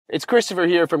It's Christopher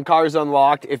here from Cars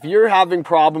Unlocked. If you're having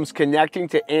problems connecting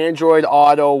to Android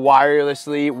Auto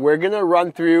wirelessly, we're gonna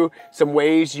run through some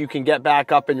ways you can get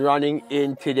back up and running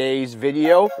in today's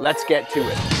video. Let's get to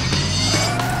it.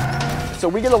 So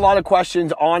we get a lot of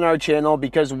questions on our channel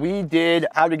because we did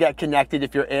how to get connected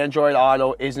if your Android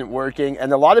Auto isn't working.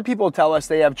 And a lot of people tell us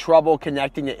they have trouble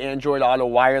connecting to Android Auto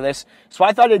wireless. So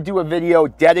I thought I'd do a video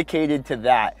dedicated to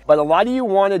that. But a lot of you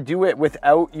want to do it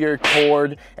without your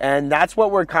cord. And that's what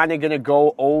we're kind of going to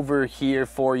go over here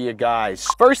for you guys.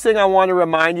 First thing I want to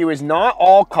remind you is not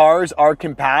all cars are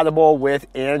compatible with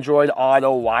Android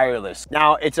Auto wireless.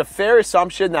 Now, it's a fair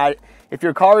assumption that if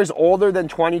your car is older than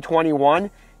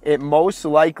 2021, it most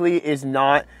likely is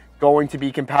not going to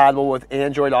be compatible with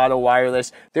Android Auto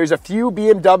wireless. There's a few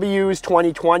BMWs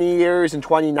 2020 years and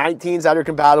 2019s that are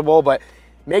compatible, but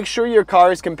make sure your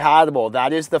car is compatible.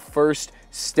 That is the first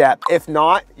step. If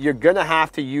not, you're gonna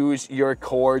have to use your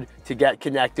cord to get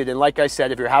connected. And like I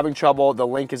said, if you're having trouble, the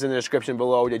link is in the description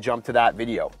below to jump to that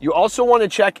video. You also wanna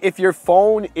check if your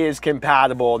phone is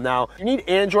compatible. Now, you need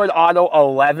Android Auto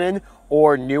 11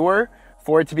 or newer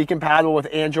for it to be compatible with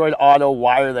Android Auto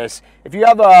wireless. If you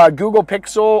have a Google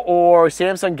Pixel or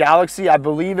Samsung Galaxy, I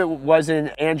believe it was in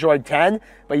Android 10,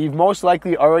 but you've most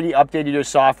likely already updated your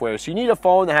software. So you need a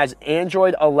phone that has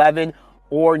Android 11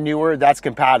 or newer that's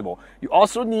compatible. You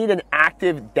also need an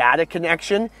active data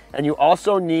connection, and you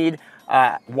also need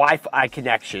Wi-Fi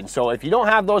connection. So if you don't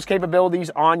have those capabilities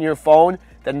on your phone,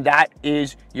 then that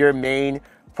is your main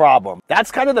problem.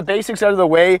 That's kind of the basics out of the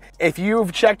way. If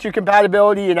you've checked your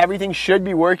compatibility and everything should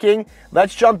be working,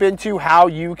 let's jump into how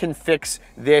you can fix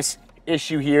this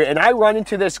issue here. And I run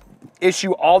into this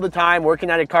issue all the time working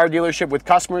at a car dealership with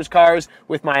customers' cars,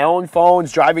 with my own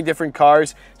phones, driving different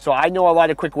cars. So I know a lot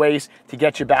of quick ways to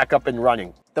get you back up and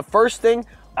running. The first thing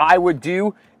I would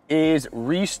do is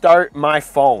restart my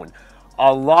phone.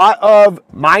 A lot of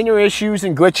minor issues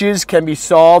and glitches can be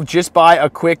solved just by a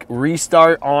quick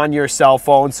restart on your cell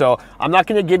phone. So I'm not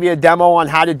going to give you a demo on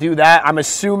how to do that. I'm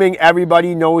assuming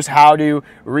everybody knows how to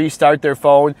restart their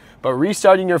phone, but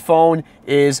restarting your phone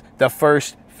is the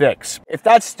first fix. If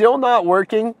that's still not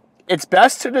working, it's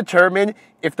best to determine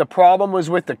if the problem was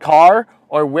with the car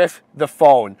or with the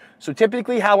phone. So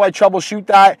typically how I troubleshoot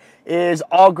that is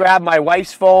I'll grab my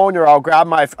wife's phone or I'll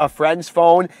grab a friend's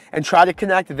phone and try to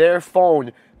connect their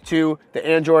phone to the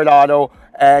Android Auto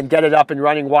and get it up and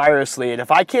running wirelessly. And if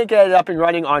I can't get it up and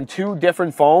running on two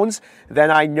different phones,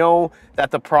 then I know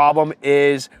that the problem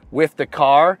is with the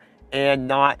car and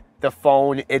not the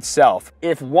phone itself.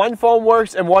 If one phone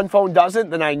works and one phone doesn't,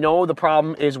 then I know the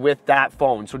problem is with that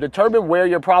phone. So determine where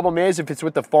your problem is, if it's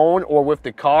with the phone or with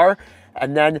the car,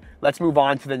 and then let's move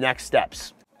on to the next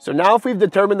steps. So now if we've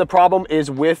determined the problem is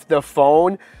with the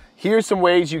phone, here's some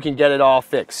ways you can get it all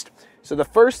fixed. So the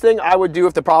first thing I would do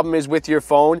if the problem is with your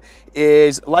phone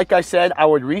is, like I said, I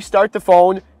would restart the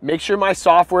phone, make sure my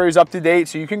software is up to date.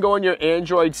 So you can go in your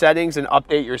Android settings and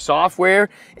update your software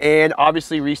and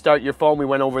obviously restart your phone. We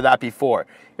went over that before.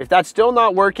 If that's still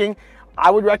not working,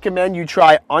 I would recommend you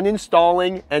try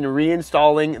uninstalling and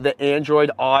reinstalling the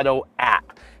Android Auto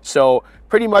app. So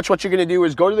pretty much what you're gonna do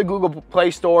is go to the Google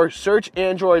Play Store, search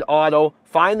Android Auto,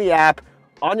 find the app,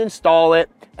 uninstall it,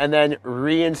 and then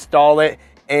reinstall it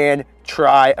and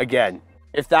try again.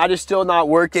 If that is still not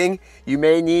working, you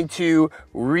may need to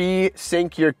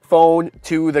re-sync your phone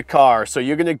to the car. So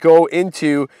you're gonna go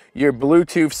into your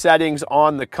Bluetooth settings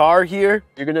on the car here.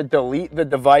 You're gonna delete the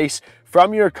device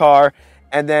from your car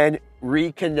and then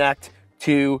reconnect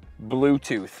to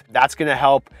Bluetooth. That's gonna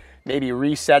help maybe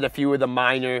reset a few of the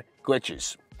minor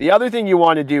glitches. The other thing you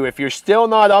want to do, if you're still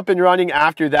not up and running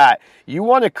after that, you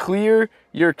want to clear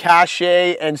your cache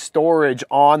and storage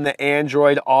on the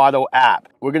Android Auto app.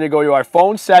 We're going to go to our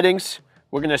phone settings,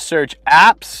 we're going to search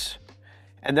apps,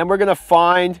 and then we're going to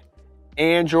find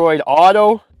Android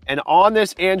Auto. And on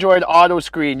this Android Auto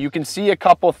screen, you can see a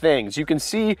couple things. You can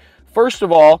see, first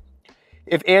of all,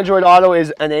 if Android Auto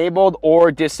is enabled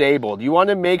or disabled. You want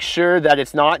to make sure that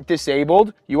it's not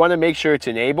disabled. You want to make sure it's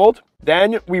enabled.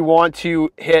 Then we want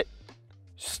to hit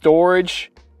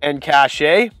storage and cache.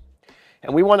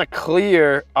 And we want to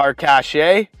clear our cache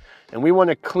and we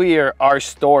want to clear our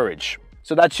storage.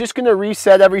 So that's just going to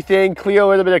reset everything, clear a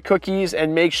little bit of cookies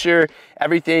and make sure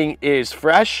everything is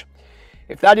fresh.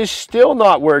 If that is still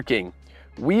not working,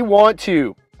 we want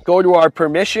to go to our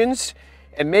permissions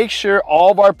and make sure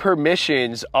all of our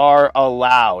permissions are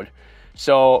allowed.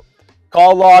 So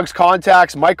call logs,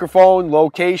 contacts, microphone,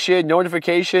 location,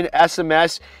 notification,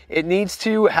 SMS, it needs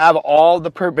to have all the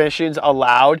permissions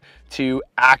allowed to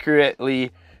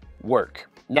accurately work.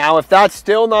 Now, if that's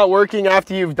still not working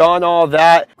after you've done all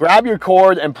that, grab your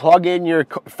cord and plug in your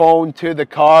phone to the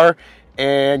car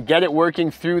and get it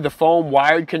working through the phone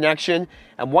wired connection.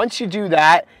 And once you do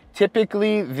that,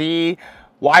 typically the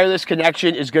wireless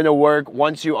connection is going to work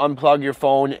once you unplug your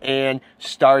phone and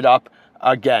start up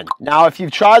again. Now, if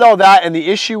you've tried all that and the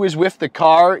issue is with the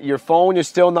car, your phone is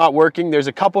still not working, there's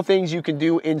a couple things you can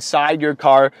do inside your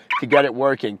car to get it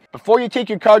working. Before you take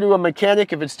your car to a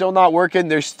mechanic, if it's still not working,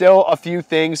 there's still a few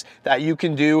things that you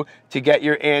can do to get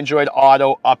your Android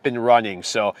Auto up and running.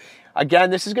 So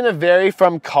again, this is going to vary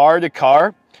from car to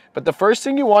car, but the first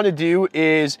thing you want to do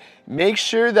is make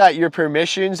sure that your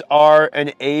permissions are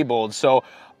enabled. So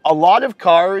a lot of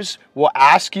cars will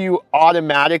ask you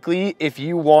automatically if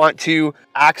you want to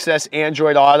access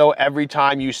Android Auto every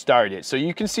time you start it. So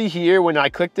you can see here when I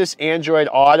click this Android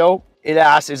Auto, it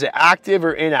asks, is it active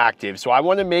or inactive? So I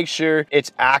want to make sure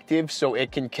it's active so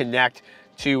it can connect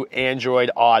to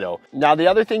Android Auto. Now, the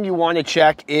other thing you want to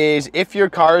check is if your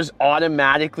car is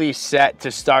automatically set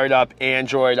to start up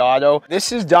Android Auto.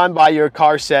 This is done by your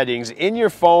car settings. In your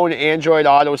phone Android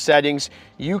Auto settings,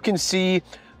 you can see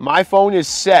my phone is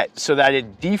set so that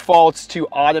it defaults to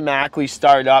automatically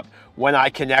start up when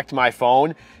I connect my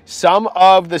phone. Some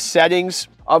of the settings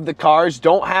of the cars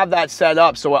don't have that set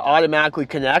up so it automatically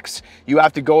connects. You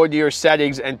have to go into your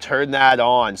settings and turn that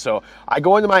on. So I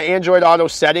go into my Android Auto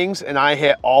settings and I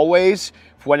hit always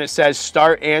when it says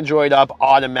start Android up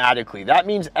automatically. That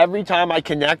means every time I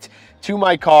connect to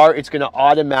my car, it's going to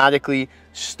automatically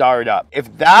start up.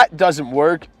 If that doesn't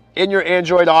work, in your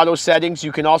Android Auto settings,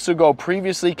 you can also go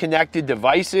previously connected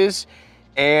devices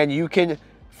and you can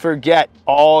forget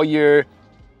all your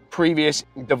previous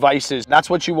devices. That's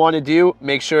what you want to do.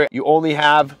 Make sure you only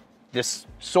have this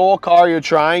sole car you're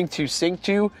trying to sync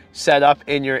to set up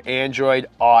in your Android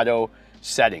Auto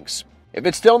settings. If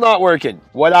it's still not working,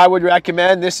 what I would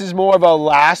recommend, this is more of a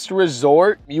last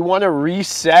resort. You want to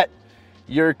reset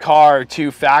your car to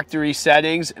factory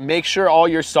settings. Make sure all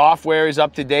your software is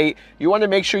up to date. You want to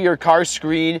make sure your car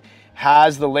screen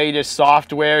has the latest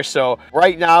software. So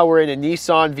right now we're in a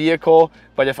Nissan vehicle,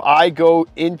 but if I go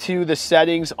into the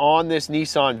settings on this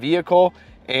Nissan vehicle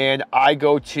and I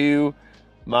go to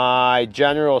my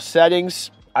general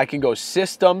settings, I can go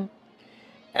system,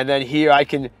 and then here I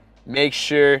can make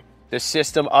sure the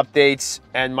system updates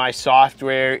and my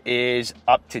software is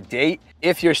up to date.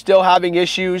 If you're still having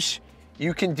issues,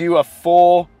 you can do a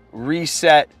full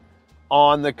reset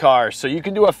on the car. So you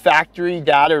can do a factory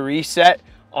data reset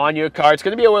on your car. It's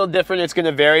going to be a little different. It's going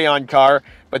to vary on car,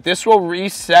 but this will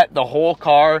reset the whole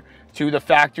car to the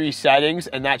factory settings,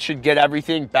 and that should get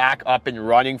everything back up and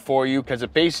running for you because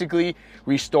it basically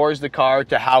restores the car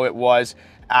to how it was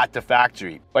at the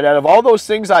factory. But out of all those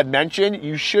things I've mentioned,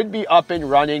 you should be up and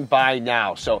running by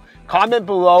now. So comment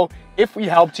below if we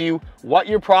helped you, what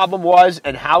your problem was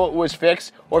and how it was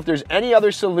fixed, or if there's any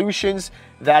other solutions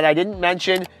that I didn't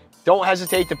mention, don't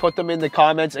hesitate to put them in the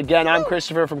comments. Again, I'm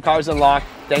Christopher from Cars Unlocked.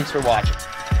 Thanks for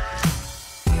watching.